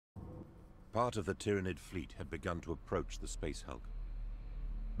part of the Tyranid fleet had begun to approach the Space Hulk.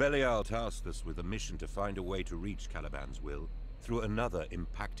 Belial tasked us with a mission to find a way to reach Caliban's will through another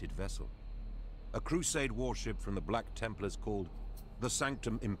impacted vessel. A Crusade warship from the Black Templars called the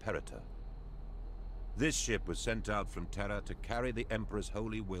Sanctum Imperator. This ship was sent out from Terra to carry the Emperor's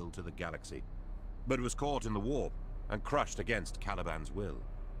holy will to the galaxy, but was caught in the warp and crushed against Caliban's will.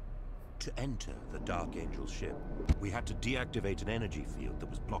 To enter the Dark Angel's ship, we had to deactivate an energy field that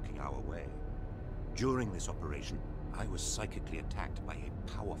was blocking our way. During this operation, I was psychically attacked by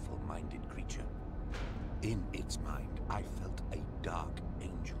a powerful-minded creature. In its mind, I felt a Dark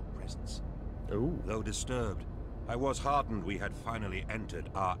Angel presence. Ooh. Though disturbed, I was heartened we had finally entered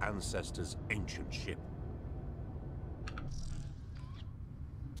our ancestors' ancient ship.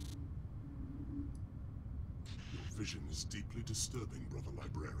 Your vision is deeply disturbing, Brother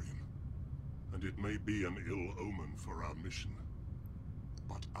Librarian. And it may be an ill omen for our mission.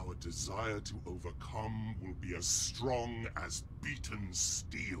 But our desire to overcome will be as strong as beaten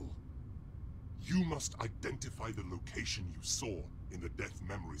steel. You must identify the location you saw in the death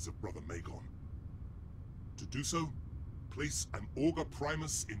memories of Brother Magon. To do so, place an Augur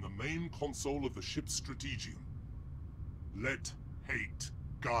Primus in the main console of the ship's strategium. Let hate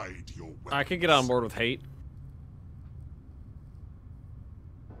guide your weapons. I can get on board with hate.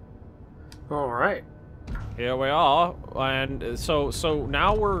 Alright. Here we are, and so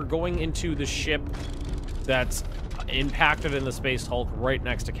now we're going into the ship that's impacted in the Space Hulk right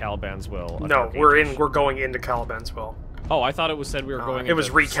next to Caliban's will. No, we're going into Caliban's will. Oh, I thought it was said we were going into It was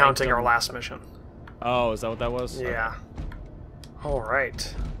recounting Sanctum. our last mission. Oh, is that what that was? Yeah.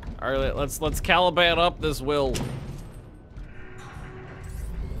 Alright. Alright, let's Caliban up this will.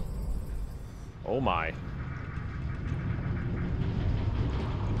 Oh my.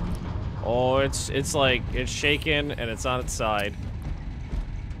 Oh, it's like, it's shaking and it's on its side.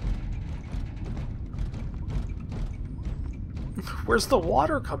 Where's the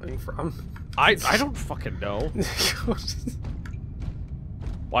water coming from? I don't fucking know.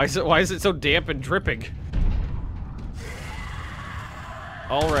 Why is it so damp and dripping?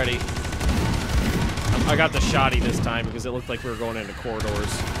 Already. I got the shotty this time because it looked like we were going into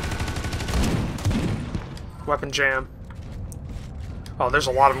corridors. Weapon jam. Oh, there's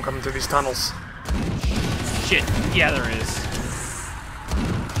a lot of them coming through these tunnels. Shit. Yeah, there is.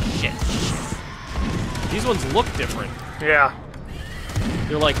 Shit. These ones look different. Yeah.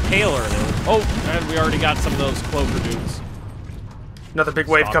 They're like paler. Oh, and we already got some of those cloaker dudes. Another big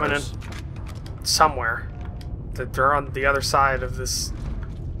wave coming in. Stalkers. Somewhere. They're on the other side of this.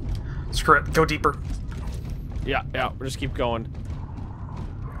 Screw it. Go deeper. Yeah, we'll just keep going.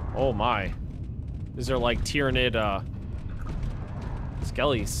 Oh my. Is there like Tyranid,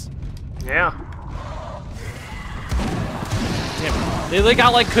 skellies? Yeah. Damn, they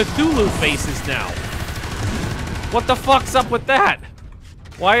got like Cthulhu faces now. What the fuck's up with that?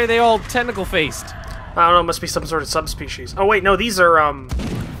 Why are they all tentacle-faced? I don't know, it must be some sort of subspecies. Oh wait, no, these are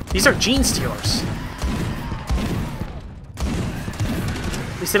genestealers.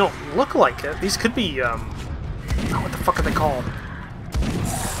 At least they don't look like it. These could be, oh, what the fuck are they called?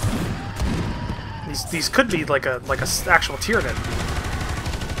 These could be like a actual Tyranid.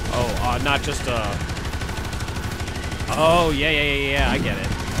 Oh, not just, oh, yeah, I get it.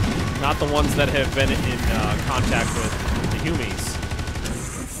 Not the ones that have been in, contact with the Humies.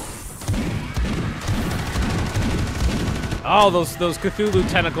 Oh, those Cthulhu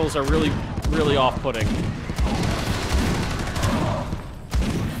tentacles are really, really off-putting.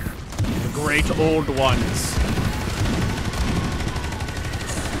 The great old ones.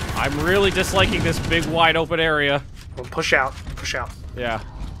 I'm really disliking this big, wide open area. Well, push out. Push out. Yeah.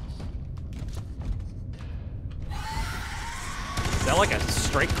 Is that like a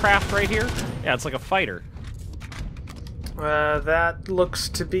strike craft right here? Yeah, it's like a fighter. That looks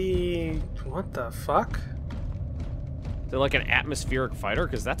to be... What the fuck? They're like an atmospheric fighter?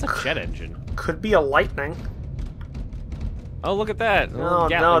 Because that's a jet engine. Could be a lightning. Oh, look at that.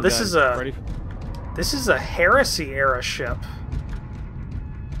 No, this is a... This is a Heresy era ship.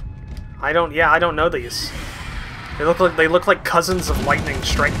 I don't know these. They look like cousins of Lightning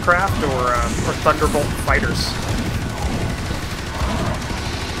Strike Craft or Thunderbolt fighters.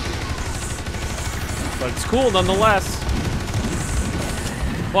 But it's cool nonetheless.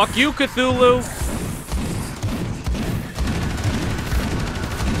 Fuck you, Cthulhu!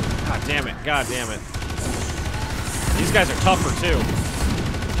 God damn it. These guys are tougher too.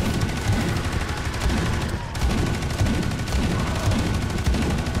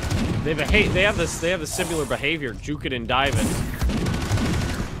 They have this similar behavior, juking and diving.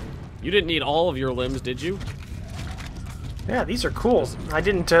 You didn't need all of your limbs, did you? Yeah, these are cool. I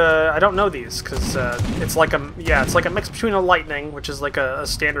don't know these, because it's like a mix between a Lightning, which is like a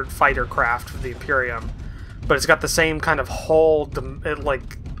standard fighter craft for the Imperium, but it's got the same kind of whole,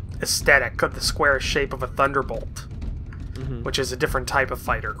 like, aesthetic of the square shape of a Thunderbolt, which is a different type of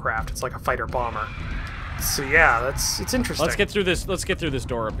fighter craft. It's like a fighter bomber. So yeah, it's interesting. Let's get through this. Let's get through this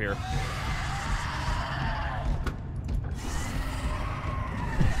door up here.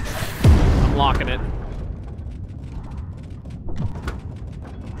 I'm locking it.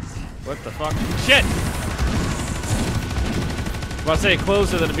 What the fuck? Shit! I was about to say it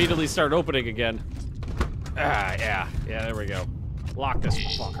closed and then immediately start opening again. Ah, yeah. Yeah, there we go. Lock this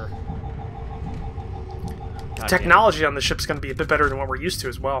fucker. The technology on the ship's going to be a bit better than what we're used to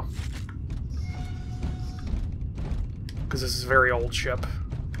as well. Because this is a very old ship.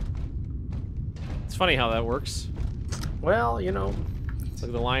 It's funny how that works. Well, you know. Look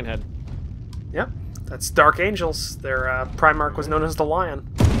at the lion head. Yep. That's Dark Angels. Their Primarch was known as the Lion.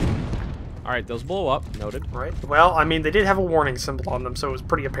 Alright, those blow up. Noted. Right. Well, I mean, they did have a warning symbol on them, so it was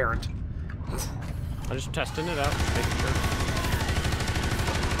pretty apparent. I'm just testing it out, making sure.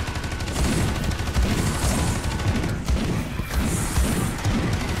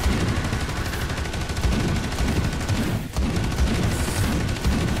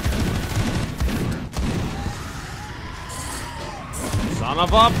 Son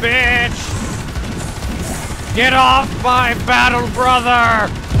of a bitch! Get off my battle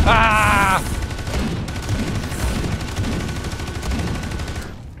brother! Ah!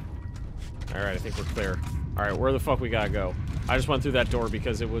 Alright, I think we're clear. Alright, where the fuck we gotta go? I just went through that door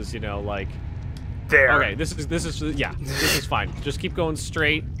because it was, you know, like... There. Okay, this is fine. Just keep going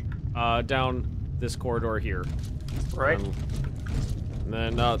straight down this corridor here. Right. And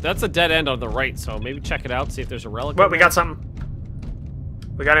then, that's a dead end on the right, so maybe check it out, see if there's a relic. But we got something.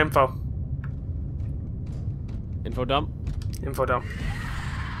 We got info. Info dump? Info dump.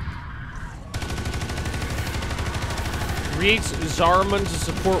 Reach Zarman to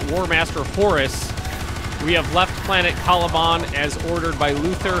support War Master Horus. We have left planet Caliban as ordered by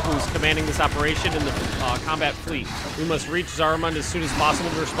Luther, who's commanding this operation in the combat fleet. We must reach Zarman as soon as possible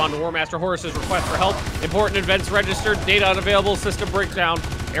to respond to War Master Horus's request for help. Important events registered, data unavailable, system breakdown,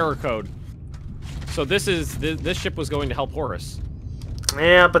 error code. So this ship was going to help Horus.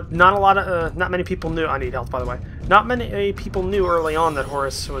 Yeah, but not many people knew. I need help, by the way. Not many people knew early on that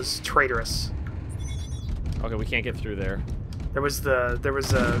Horus was traitorous. Okay, we can't get through there. There was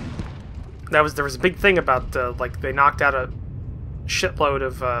a big thing about like they knocked out a shitload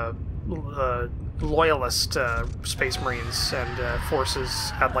of loyalist space marines, and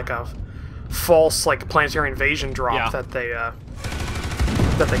forces had like a false like planetary invasion drop that they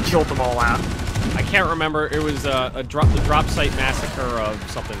killed them all at. I can't remember. It was the drop site massacre of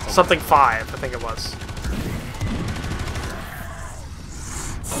something. Something 5, I think it was.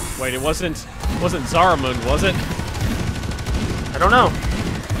 Wait, it wasn't Zaramun, was it? I don't know.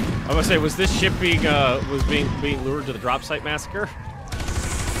 I was gonna say, was this ship being lured to the drop site massacre?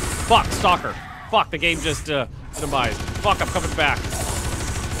 Fuck, Stalker. Fuck, the game just minimized. Fuck, I'm coming back.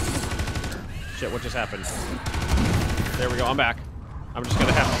 Shit, what just happened? There we go, I'm back. I'm just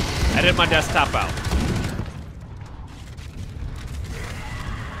gonna have to edit my desktop out.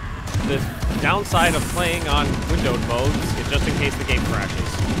 The downside of playing on windowed modes is just in case the game crashes.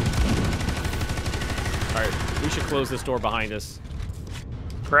 Alright, we should close this door behind us.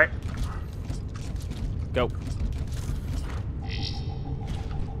 Right. Go.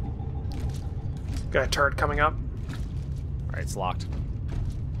 Got a turret coming up. Alright, it's locked.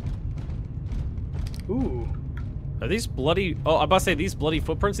 Ooh. Are these bloody... Oh, I'm about to say these bloody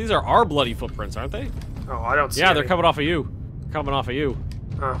footprints? These are our bloody footprints, aren't they? Oh, I don't see Yeah, any. they're coming off of you. Coming off of you.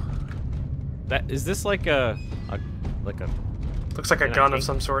 Oh. That is this like a Looks like a gun of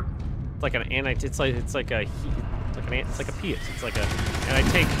some sort. like an it's like a Piat. It's like a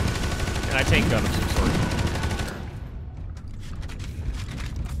anti-tank gun of some sort.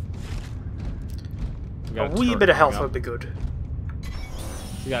 A wee bit of health would be good.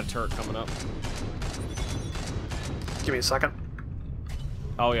 We got a turret coming up. Give me a second.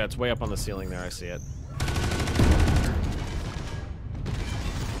 Oh yeah, it's way up on the ceiling there. I see it.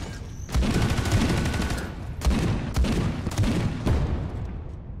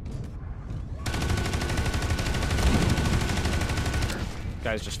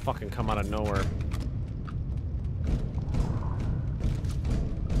 Guys just fucking come out of nowhere.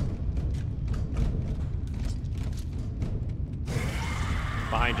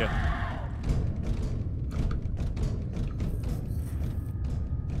 Behind you.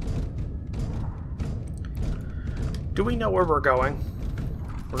 Do we know where we're going?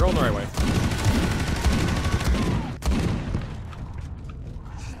 We're going the right way.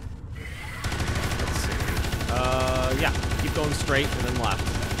 keep going straight and then left.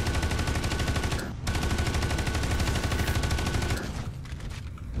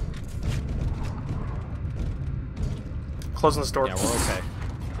 Closing this door. Yeah, we're okay.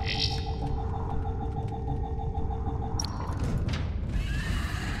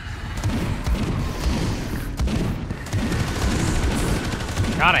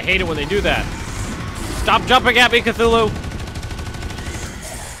 God, I hate it when they do that. Stop jumping at me, Cthulhu!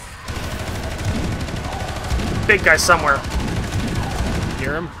 Big guy somewhere.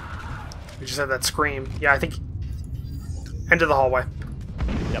 Hear him? We just had that scream. Yeah, I think... End of the hallway.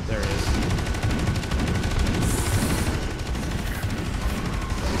 Yep, there he is.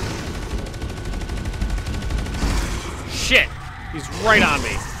 Shit! He's right on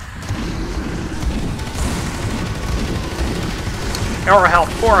me. Aura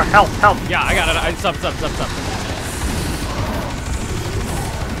health, aura health, health. Yeah, I got it. Stop.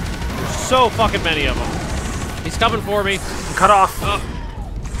 There's so fucking many of them. He's coming for me. I'm cut off.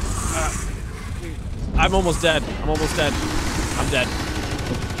 I'm almost dead. I'm dead. I'm dead.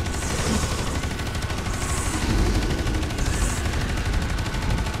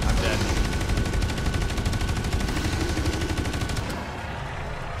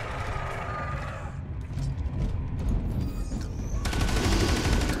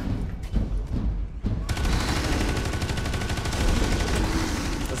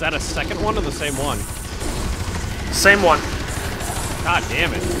 Is that a second one or the same one? Same one. God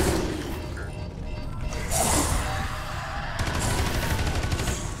damn it.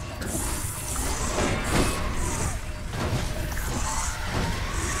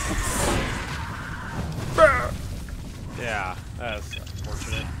 Yeah, that's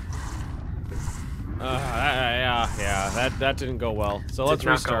unfortunate. Yeah, that didn't go well. So let's Did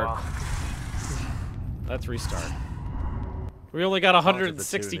not go restart. well. Let's restart. We only got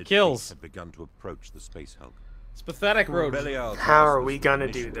 160 kills. Had begun to approach the space hulk. It's pathetic, Road. Belial How are tasked we us with gonna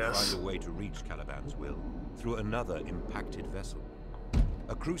the do mission to this? Find a way to reach Caliban's will through another impacted vessel.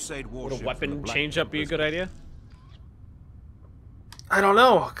 A crusade Would warship. a from weapon the Black change up be a good idea? I don't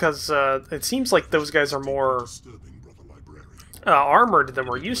know, because it seems like those guys are more Disturbing, brother librarian. armored than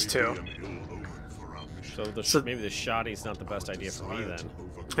we're used May to. be an ill omen for our mission. So maybe the shoddy's not the best idea for me then.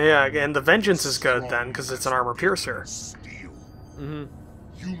 Yeah, and the vengeance is good then, because it's an armor piercer. Mm-hmm.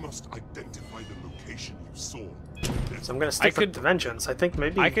 You must identify the location you saw. So I'm gonna stick with the vengeance. I think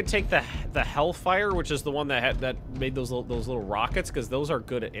maybe I could take the Hellfire, which is the one that made those little rockets, because those are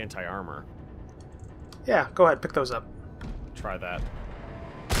good at anti-armor. Yeah, go ahead, pick those up. Try that.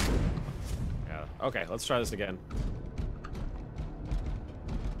 Yeah. Okay, let's try this again.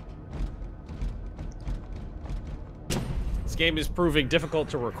 This game is proving difficult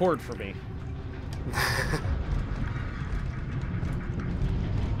to record for me.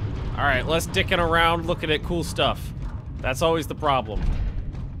 Alright, less dicking around looking at cool stuff. That's always the problem.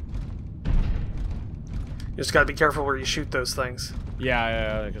 You just gotta be careful where you shoot those things.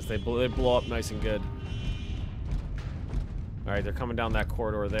 Yeah, because they blow up nice and good. Alright, they're coming down that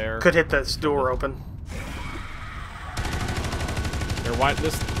corridor there. Could hit this door open. Here, why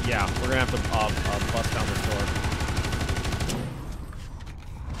this? Yeah, we're gonna have to bust down this door.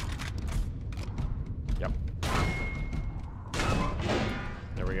 Yep.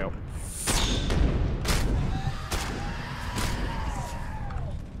 There we go.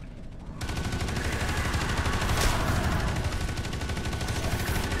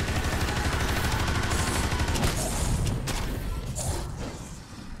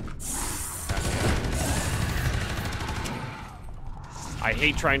 I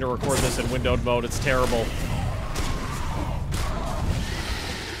hate trying to record this in windowed mode, it's terrible.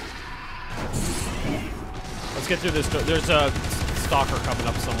 Let's get through this. There's a stalker coming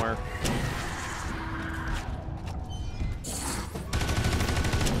up somewhere.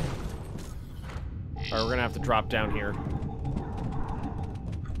 Alright, we're gonna have to drop down here.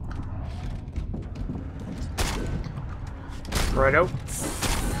 Righto.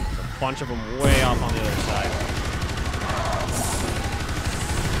 A bunch of them way off on the other side.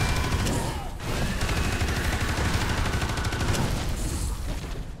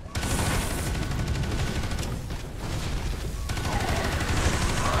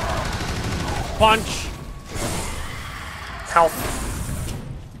 Punch! Health.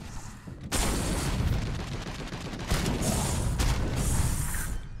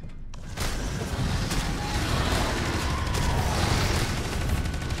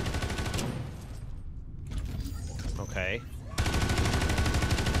 Okay.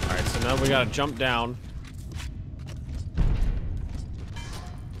 Alright, so now we gotta jump down.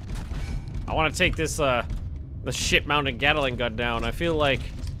 I want to take this, the ship-mounted Gatling gun down. I feel like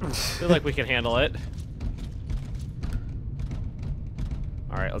we can handle it.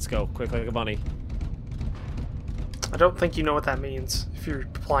 Alright, let's go. Quick like a bunny. I don't think you know what that means, if you're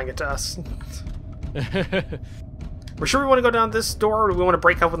applying it to us. We're sure we want to go down this door, or do we want to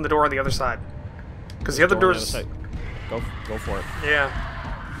break open the door on the other side? Because the other door's... Go for it. Yeah.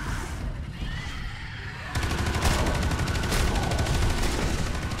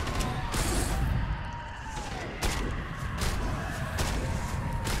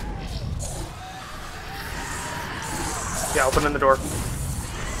 Yeah, opening the door.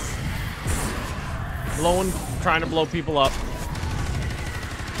 Trying to blow people up.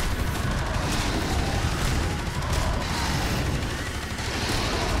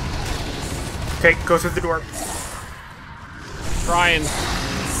 Okay, go through the door. Trying.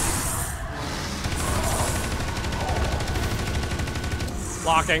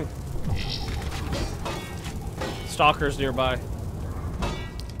 Locking. Stalkers nearby.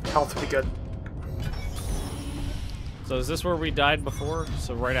 Health would be good. So is this where we died before?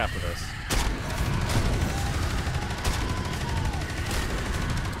 So right after this.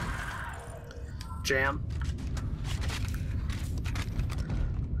 Jam.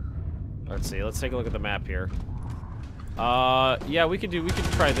 Let's see. Let's take a look at the map here. Yeah, we could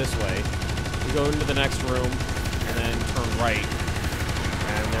try this way. We go into the next room and then turn right.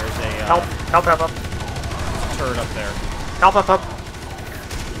 And there's a help up. Turret up there. Help up.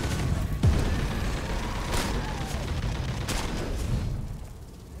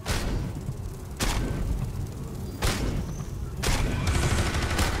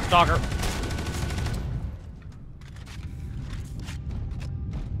 Stalker.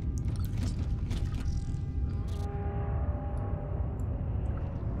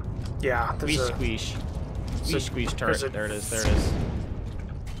 Yeah, there's a... Squeeze. Squeeze turret. There it is.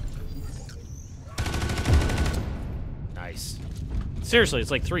 Nice. Seriously, it's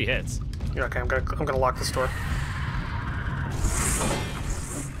like 3 hits. Yeah, okay, I'm gonna lock this door.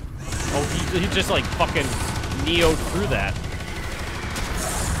 Oh, he just like fucking neoed through that.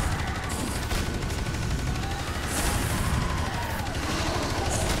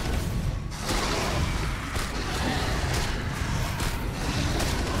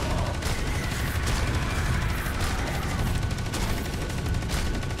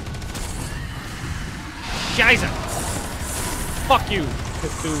 Scheiße! Fuck you,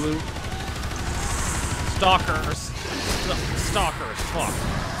 Cthulhu. Stalkers. Stalkers, fuck.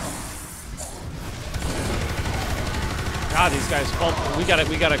 God, these guys, we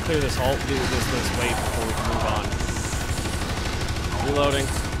gotta clear this halt, do this wave before we can move on. Reloading.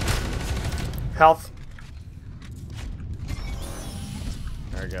 Health.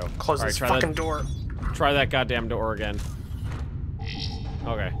 There we go. Close this fucking door. Try that goddamn door again.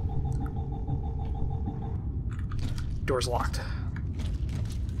 Okay. Door's locked.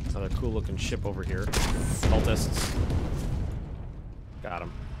 Another cool looking ship over here. Cultists. Got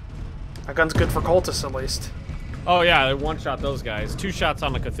him. My gun's good for cultists, at least. Oh yeah, they one-shot those guys. 2 shots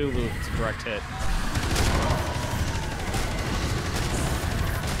on the Cthulhu if it's a direct hit.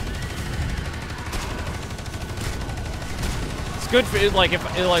 It's good for like if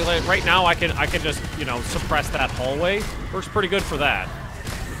like right now I can just, you know, suppress that hallway. Works pretty good for that.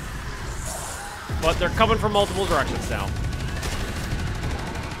 But they're coming from multiple directions now.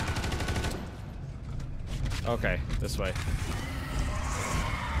 Okay, this way.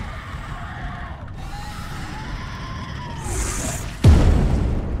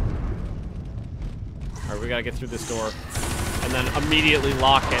 Alright, we gotta get through this door. And then immediately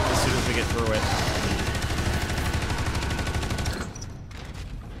lock it as soon as we get through it.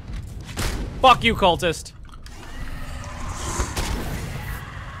 Fuck you, cultist!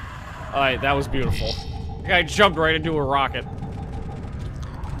 Alright, that was beautiful. The guy jumped right into a rocket.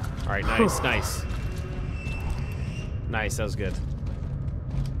 Alright, nice. Nice, that was good.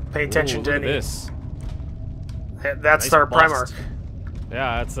 Pay attention to look at this. That's Nice our bust. Primarch.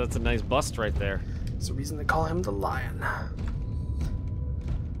 Yeah, that's a nice bust right there. That's the reason they call him the Lion.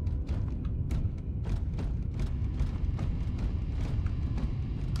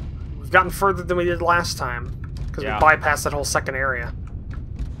 We've gotten further than we did last time, because we bypassed that whole second area.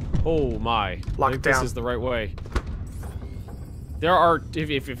 Oh my. Lock I think it down. This is the right way. There are, if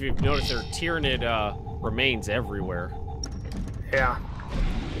you've noticed, there are Tyranid remains everywhere. Yeah.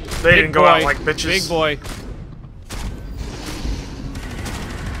 They didn't go out like bitches. Big boy.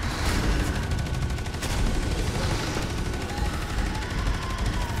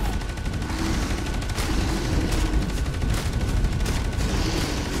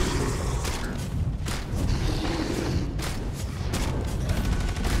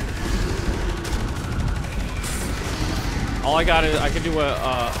 All I got is I can do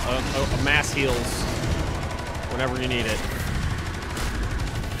a mass heals whenever you need it.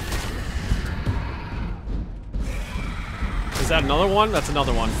 that another one? That's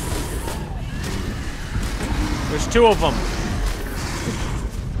another one. There's 2 of them.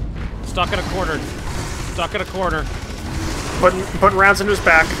 Stuck in a corner. Stuck in a corner. Putting rounds into his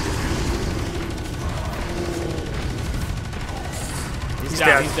back. He's down.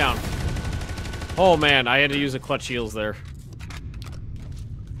 dead. He's down. Oh man, I had to use a clutch heals there.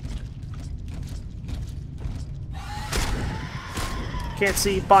 Can't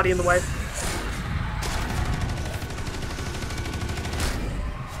see. Body in the way.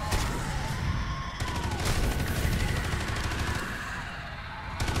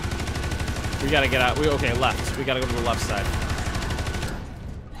 We gotta get out. Okay, left. We gotta go to the left side.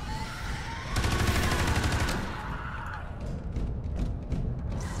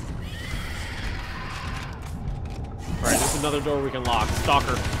 Alright, there's another door we can lock.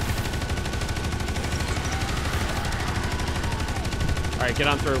 Stalker. Alright, get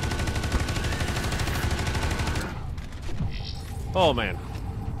on through. Oh, man.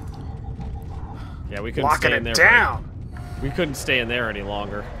 Yeah, we couldn't Locking stay in it there. down. We couldn't stay in there any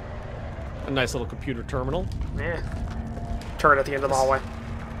longer. A nice little computer terminal. Yeah. Turret at the end of the hallway.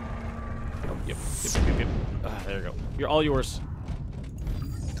 Oh, yep. There you go. You're all yours.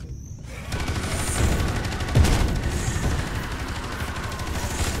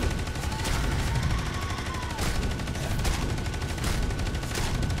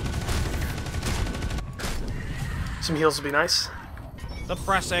 Some heals would be nice.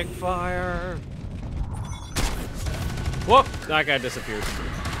 Suppressing fire. Whoop! That guy disappeared.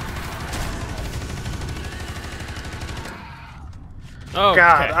 Oh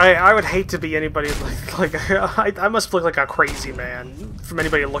God, I would hate to be anybody I must look like a crazy man from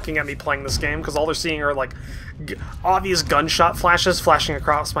anybody looking at me playing this game, because all they're seeing are like obvious gunshot flashes flashing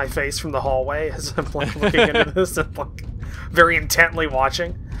across my face from the hallway as I'm like looking into this and like very intently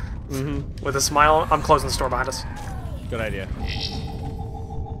watching. With a smile. I'm closing the store behind us. Good idea.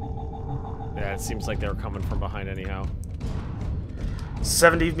 Yeah, it seems like they were coming from behind anyhow.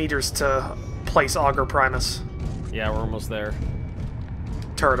 70 meters to place Augur Primus. Yeah, we're almost there.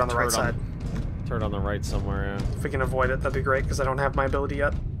 Turret on the right side. Turret on the right somewhere, yeah. If we can avoid it, that'd be great, because I don't have my ability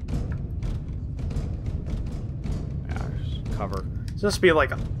yet. Yeah, just cover. It's supposed to be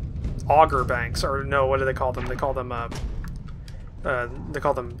like auger banks, or no, what do they call them? They call them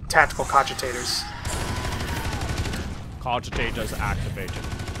tactical cogitators. Cogitators activated.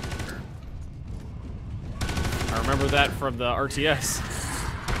 I remember that from the RTS.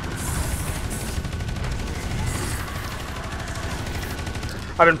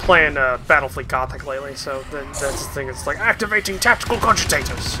 I've been playing Battlefleet Gothic lately, so that's the thing. It's like activating tactical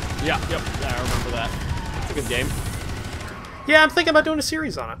cogitators. Yeah, I remember that. It's a good game. Yeah, I'm thinking about doing a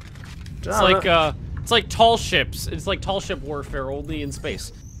series on it. It's like tall ships. It's like tall ship warfare, only in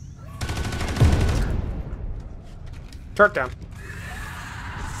space. Turret down.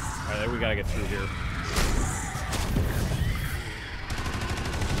 Alright, we gotta get through here.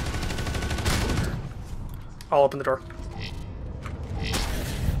 I'll open the door.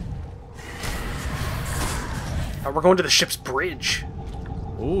 We're going to the ship's bridge.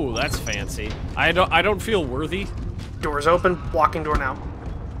 Ooh, that's fancy. I don't feel worthy. Door's open. Locking door now.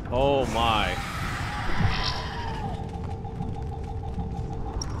 Oh my.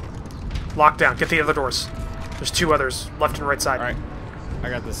 Lock down. Get the other doors. There's 2 others, left and right side. Alright. I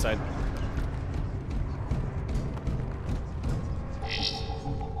got this side.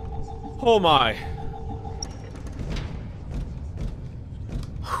 Oh my.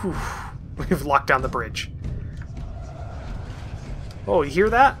 Whew. We've locked down the bridge. Oh, you hear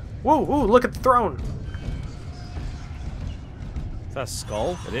that? Whoa, whoa, look at the throne. Is that a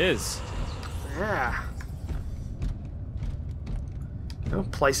skull? It is. Yeah. Oh,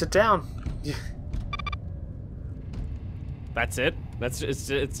 place it down. That's it? It's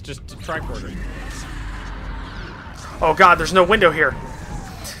just a tricorder. Oh god, there's no window here.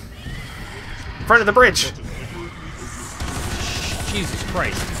 In front of the bridge. Jesus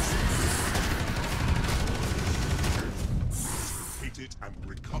Christ. Locate it and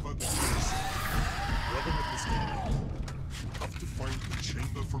recover the genes. Brother of this game, you have to find the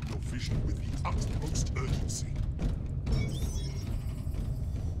chamber from your vision with the utmost urgency.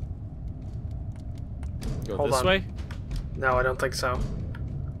 Go Hold this on. way? No, I don't think so.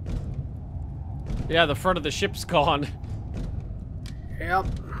 Yeah, the front of the ship's gone. Yep.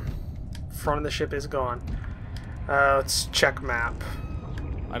 Front of the ship is gone. Let's check map.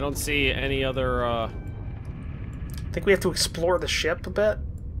 I don't see any other, I think we have to explore the ship a bit.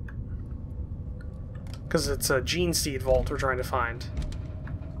 Because it's a gene seed vault we're trying to find.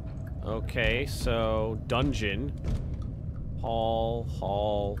 Okay, so dungeon.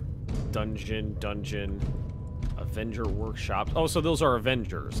 Hall, dungeon, a Avenger Workshop. Oh, so those are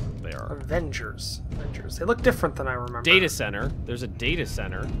Avengers. They are. Avengers. Avengers. They look different than I remember. Data center. There's a data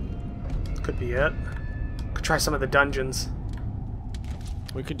center. Could be it. Could try some of the dungeons.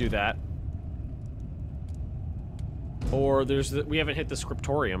 We could do that. Or we haven't hit the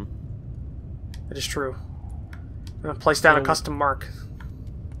scriptorium. It is true. I'm gonna place down a custom mark.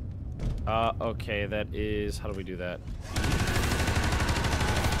 Okay, that is... How do we do that?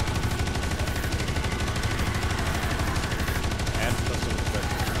 Add custom effect.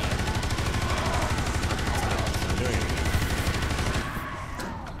 It's not doing anything.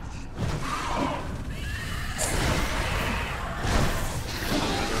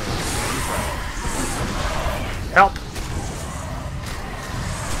 Help!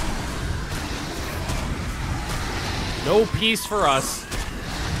 No peace for us.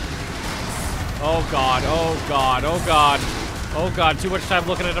 Oh god, oh god, oh god. Oh god, too much time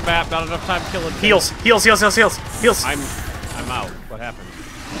looking at a map, not enough time killing things. Heals! Heals, heals, heals, heals! Heals! I'm out. What happened?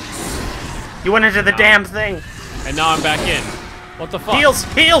 You went into the damn thing! And now I'm back in. What the fuck? Heals!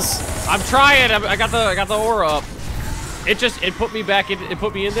 Heals! I'm trying! I got the aura up. It put me back in, it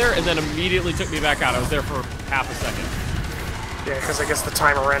put me in there and then immediately took me back out. I was there for half a second. Yeah, because I guess the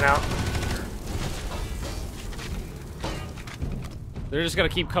timer ran out. They're just gonna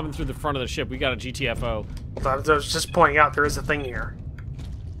keep coming through the front of the ship. We got a GTFO. I was just pointing out there is a thing here.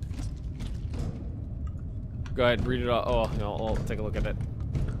 Go ahead, read it all. Oh, no, I'll take a look at it.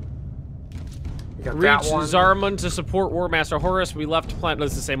 You got Reach that one. Zarmund to support War Master Horus. We left planet. No,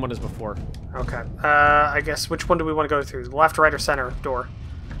 it's the same one as before. Okay. I guess which one do we want to go through? Left, right, or center door?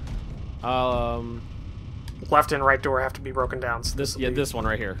 Left and right door have to be broken down. So this one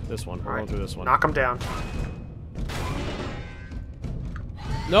right here. This one. We're going through this one. Knock them down.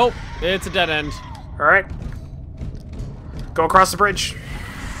 Nope, it's a dead end. All right. Go across the bridge.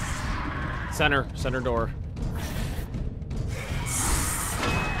 Center door.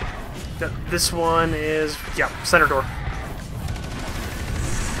 This one is, yeah, center door.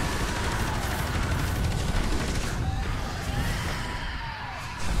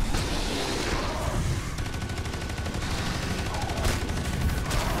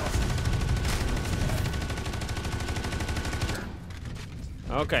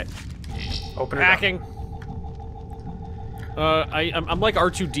 Okay. Open it Hacking. I'm like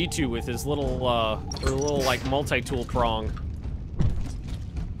R2-D2 with his little like multi-tool prong.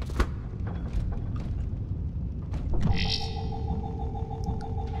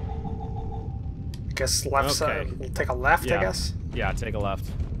 I guess left side. We'll take a left, yeah. I guess. Yeah, take a left.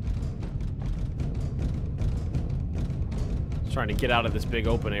 Just trying to get out of this big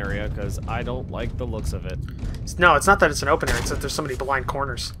open area because I don't like the looks of it. No, it's not that it's an open area, it's that there's so many blind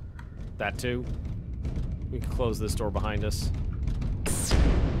corners. That too. We can close this door behind us.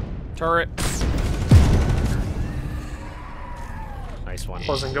 Turret. Nice one.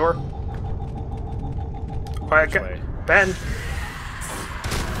 Closing door. Alright, Ben.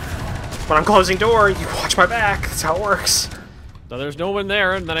 When I'm closing door, you watch my back. That's how it works. So there's no one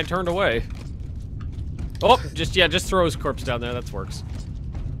there, and then I turned away. Oh, just throw his corpse down there. That works.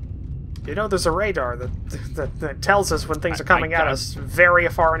 You know, there's a radar that tells us when things are coming at us very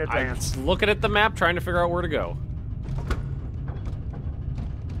far in advance. I'm looking at the map, trying to figure out where to go.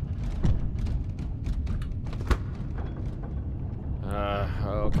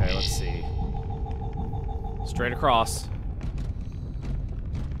 Okay, let's see. Straight across.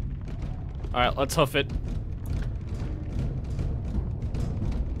 Alright, let's hoof it.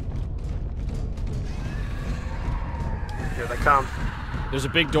 Here they come. There's a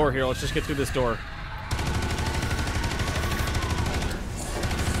big door here. Let's just get through this door.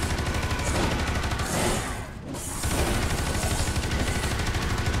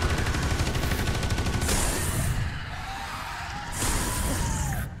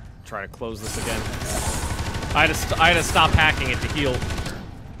 Try to close this again. I had to stop hacking it to heal.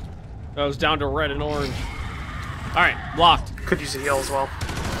 I was down to red and orange. Alright, blocked. Could use a heal as well.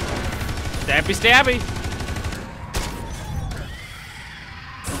 Stabby stabby!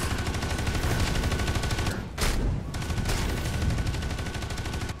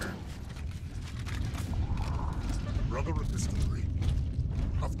 Brother Epistolary,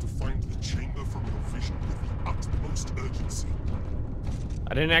 have to find the chamber from your vision with the utmost urgency.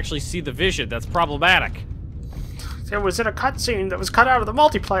 I didn't actually see the vision. That's problematic. It was in a cutscene that was cut out of the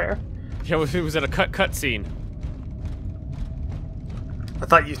multiplayer. Yeah, it was in a cut scene. I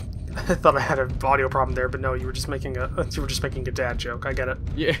thought I had an audio problem there, but no, you were just making a dad joke. I get it.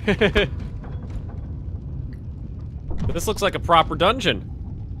 Yeah. This looks like a proper dungeon.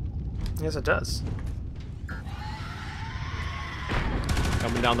 Yes, it does.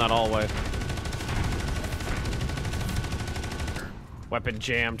 Coming down that hallway. Weapon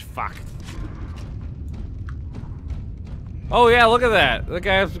jammed. Fuck. Oh yeah, look at that. The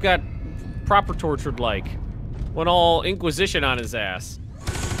guy's got proper tortured like. Went all Inquisition on his ass.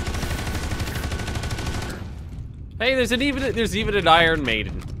 Hey, there's even an Iron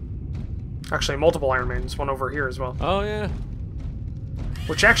Maiden. Actually, multiple Iron Maidens. One over here as well. Oh yeah.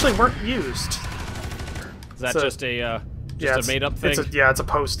 Which actually weren't used. Is that just a made-up thing? It's a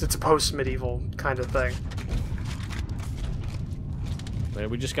post-medieval kind of thing. Man,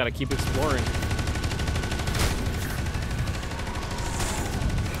 we just gotta keep exploring.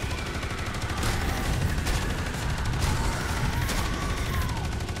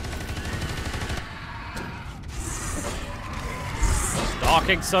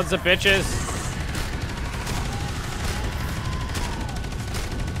 Stalking sons of bitches.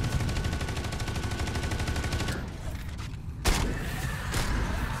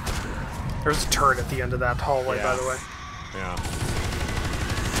 There's a turret at the end of that hallway, by the way. Yeah.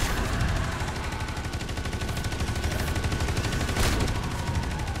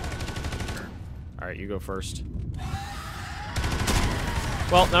 Alright, you go first.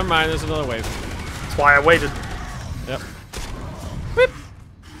 Well, never mind, there's another wave. That's why I waited. Yep. Whip.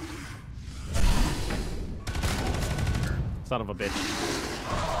 Son of a bitch.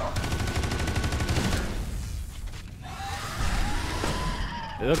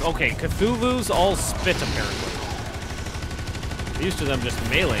 Okay, Cthulhu's all spit, apparently. Used to them just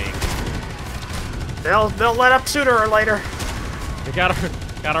meleeing. They'll let up sooner or later. They gotta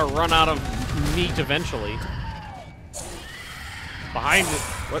run out of meat eventually. Behind it.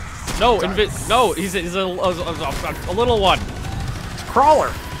 What? No, no, he's a little one. It's a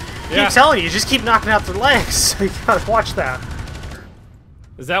crawler. Yeah. I keep telling you, just keep knocking out their legs. You gotta watch that.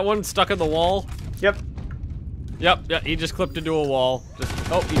 Is that one stuck in the wall? Yep. Yep, yeah, he just clipped into a wall.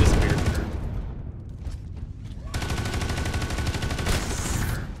 Oh, he disappeared.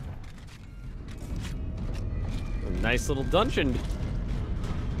 A nice little dungeon.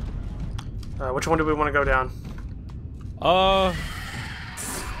 Which one do we want to go down?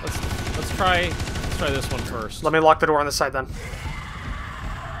 Let's try this one first. Let me lock the door on this side then.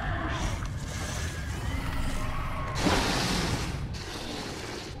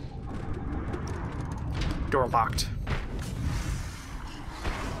 Door locked.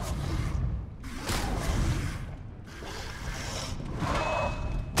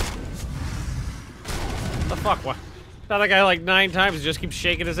 What the fuck? What? Shot that guy like 9 times and just keeps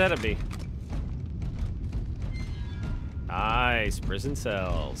shaking his head at me. Nice, prison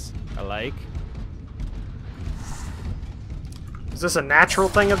cells. I like. Is this a natural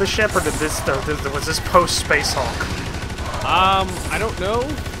thing of the ship, or was this post Space Hulk? I don't know.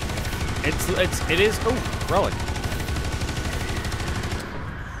 It is. Oh, relic.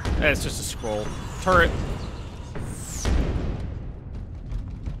 It's just a scroll. Turret.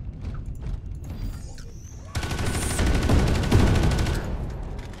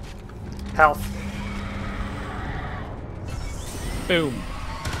 Health. Boom.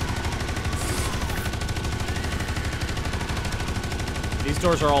 These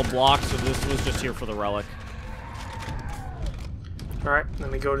doors are all blocked, so this was just here for the relic. All right, then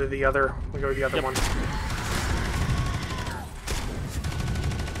we go to the other. We go to the other one.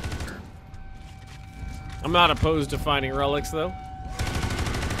 I'm not opposed to finding relics, though.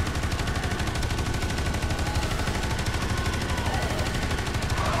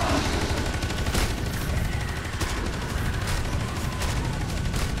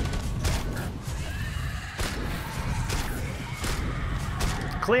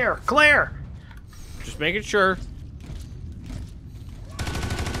 Clear, clear. Just making sure.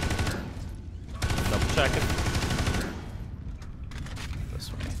 Double checking.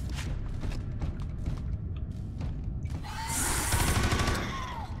 This way.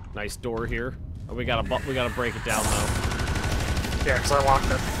 Nice door here. Oh, we gotta break it down though. Yeah, because I locked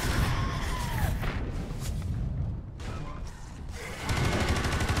it.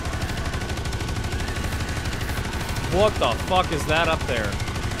 What the fuck is that up there?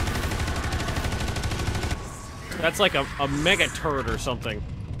 That's like a mega turret or something.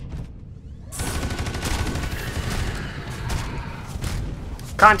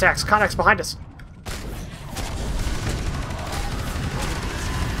 Contacts behind us.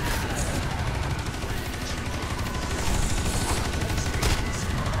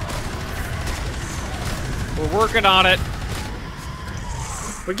 We're working on it.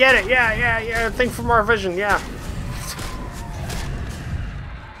 We get it, yeah. Think from our vision, yeah.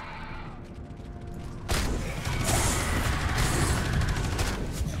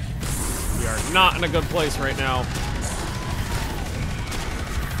 We are not in a good place right now.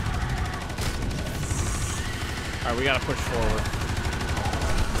 Alright, we gotta push forward.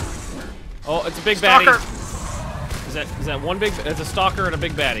 Oh, it's a big Stalker! baddie. Is that one big? It's a stalker and a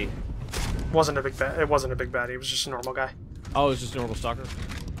big baddie. Wasn't a big bad. It wasn't a big baddie. It was just a normal guy. Oh, it's just a normal stalker.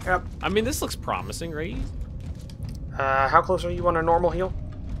 Yep. I mean, this looks promising, right? How close are you on a normal heal?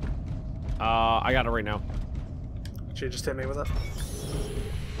 I got it right now. She just hit me with it.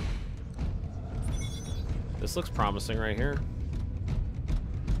 This looks promising right here.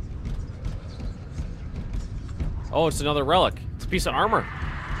 Oh, it's another relic. It's a piece of armor.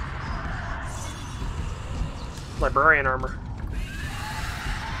 Librarian armor.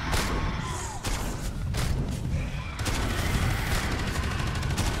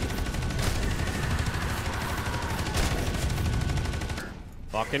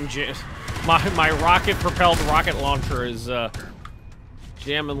 Fucking my rocket-propelled rocket launcher is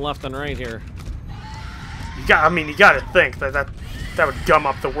jamming left and right here. You gotta think that would gum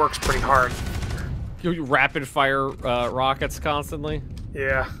up the works pretty hard. You rapid fire rockets constantly.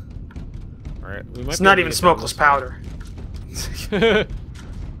 Yeah. All right, we might. It's not even smokeless powder. It's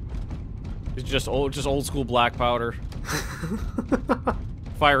just old school black powder.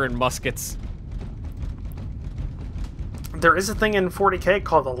 Firing muskets. There is a thing in 40K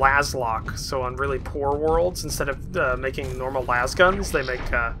called a las lock. So on really poor worlds, instead of making normal las guns, they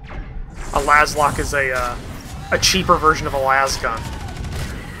make a las lock is a cheaper version of a las gun.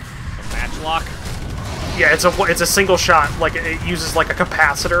 A matchlock. Yeah, it's a single shot. Like it uses like a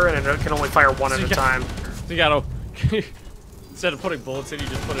capacitor, and it can only fire one at a time. So you gotta instead of putting bullets in, you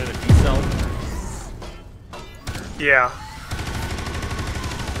just put it in a D-cell. Yeah.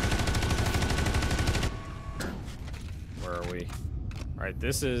 Where are we? All right,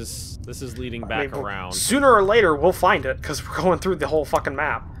 this is leading back around. Sooner or later, we'll find it because we're going through the whole fucking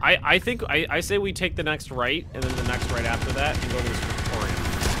map. I think I say we take the next right and then the next right after that and go to this Victorian.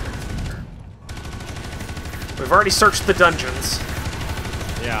 We've already searched the dungeons.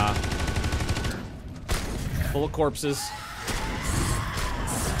 Yeah. Full of corpses.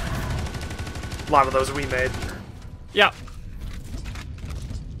 A lot of those we made. Yeah.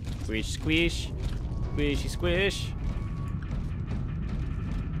 Squish, squish. Squishy, squish.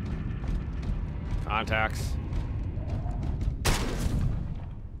 Contacts.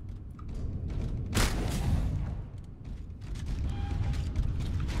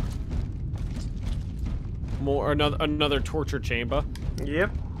 More another torture chamber. Yep.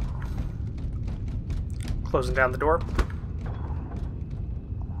 Closing down the door.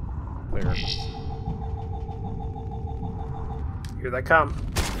 Clear. Here they come.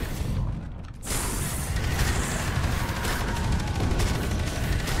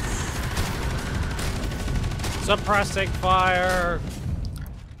 Suppressing fire.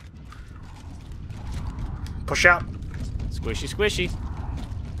 Push out. Squishy, squishy.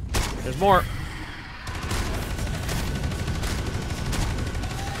 There's more.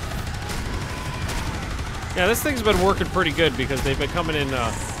 Yeah, this thing's been working pretty good because they've been coming in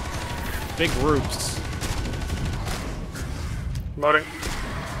big groups. Loading.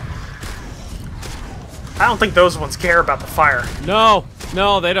 I don't think those ones care about the fire. No,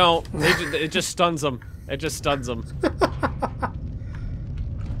 they don't. It just stuns them. It just stuns them. All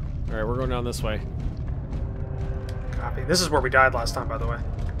right, we're going down this way. Copy. This is where we died last time, by the way.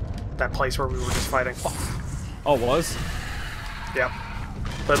 That place where we were just fighting. Oh, it was? Yep.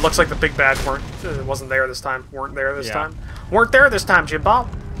 But it looks like the big bad wasn't there this time. Weren't there this Yeah. time. Weren't there this time, Jim Bob.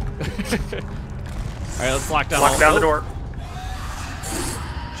 All right, let's lock down. Lock down the door.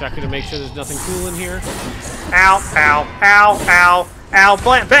 Checking to make sure there's nothing cool in here. Ow! Ow! Ow! Ow! Ow!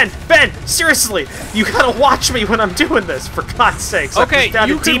 Ben! Seriously, you gotta watch me when I'm doing this. For God's sakes! Okay, I'm just down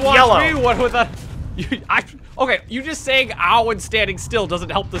you to can deep watch yellow. me. What with that? Okay, you just saying "ow" and standing still doesn't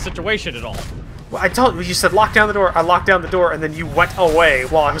help the situation at all. Well, I told you. You said lock down the door. I locked down the door, and then you went away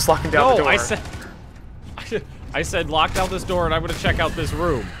while I was locking down the door. I said lock down this door, and I'm gonna check out this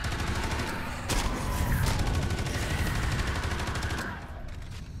room.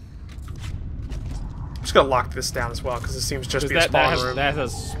 I'm just gonna lock this down as well because it seems just be a spawn room. That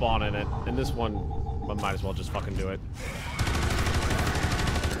has spawn in it, and this one, I might as well just fucking do it.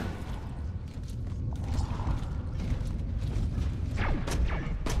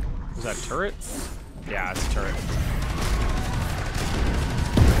 Is that a turret? Yeah, it's a turret.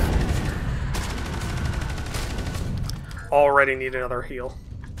 Already need another heal.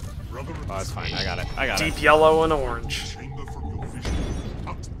 Oh, that's fine. I got it. I got it. Deep yellow and orange. Chamber from your vision.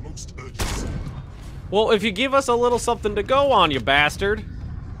 Utmost urgency. Well, if you give us a little something to go on, you bastard.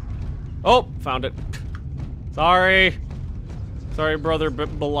 Oh, found it. Sorry. Sorry, brother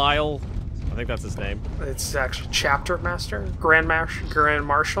Belial. I think that's his name. It's actually Chapter Master? Grand Marshal? Grand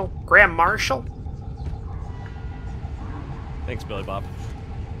Marshal? Thanks, Billy Bob.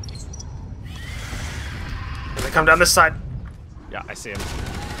 come down this side. Yeah, I see him.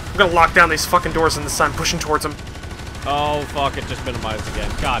 I'm gonna lock down these fucking doors in the sun, pushing towards him. Oh, fuck, it just minimized again.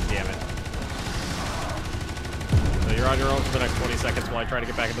 God damn it. So you're on your own for the next 20 seconds while I try to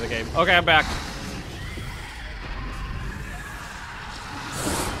get back into the game. Okay, I'm back.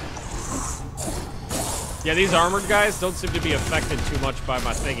 Yeah, these armored guys don't seem to be affected too much by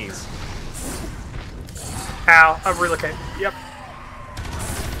my thingies. Ow, I've relocated. Yep.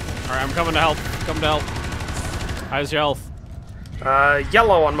 Alright, I'm coming to help. Coming to help. How's your health?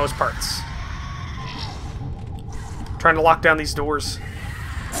 Yellow on most parts. Trying to lock down these doors.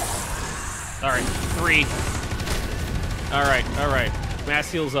 Alright, 3. Alright.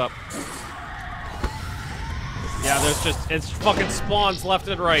 Mass heals up. Yeah, it's fucking spawns left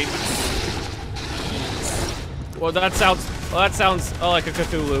and right. Well, that sounds like a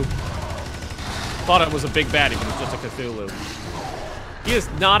Cthulhu. Thought it was a big baddie, but it's just a Cthulhu. He is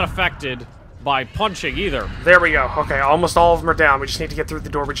not affected by punching either. There we go. Okay, almost all of them are down. We just need to get through the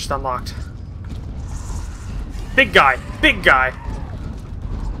door we just unlocked. Big guy. Big guy.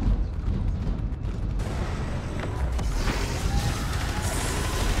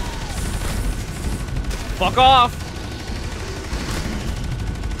 Fuck off!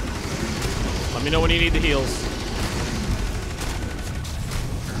 Let me know when you need the heals.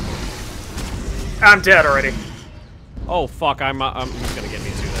 I'm dead already. Oh fuck! He's gonna get me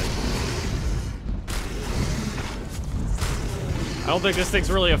too then. I don't think this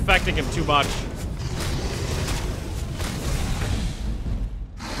thing's really affecting him too much.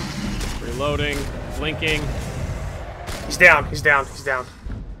 Reloading, blinking. He's down. He's down. He's down.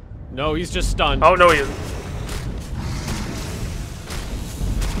 No, he's just stunned. Oh no, he isn't.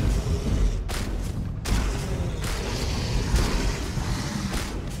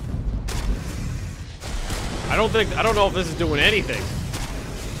 I don't know if this is doing anything.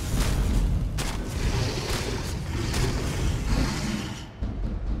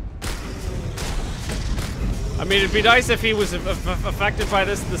 I mean, it'd be nice if he was affected by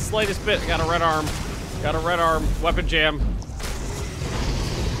this the slightest bit. Got a red arm. Got a red arm. Weapon jam.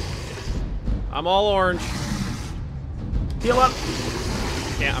 I'm all orange. Heal up.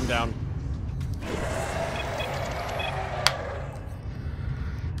 Can't. I'm down.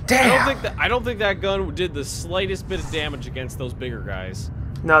 Damn. I don't think that gun did the slightest bit of damage against those bigger guys.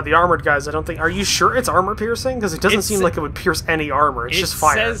 No, the armored guys, I don't think... Are you sure it's armor piercing? Because it doesn't seem like it would pierce any armor. It's just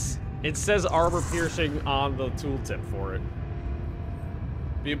fire. It says armor piercing on the tooltip for it.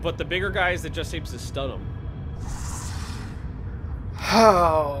 But the bigger guys, it just seems to stun them.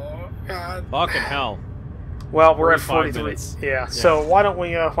 Oh, God. Fucking hell. Well, we're at 45 43. minutes. Yeah, so why don't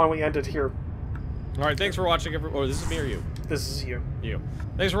we end it here? Alright, thanks for watching, Oh, this is me or you? This is you. You.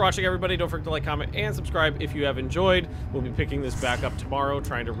 Thanks for watching, everybody. Don't forget to like, comment, and subscribe if you have enjoyed. We'll be picking this back up tomorrow,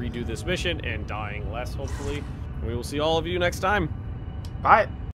 trying to redo this mission and dying less, hopefully. We will see all of you next time. Bye.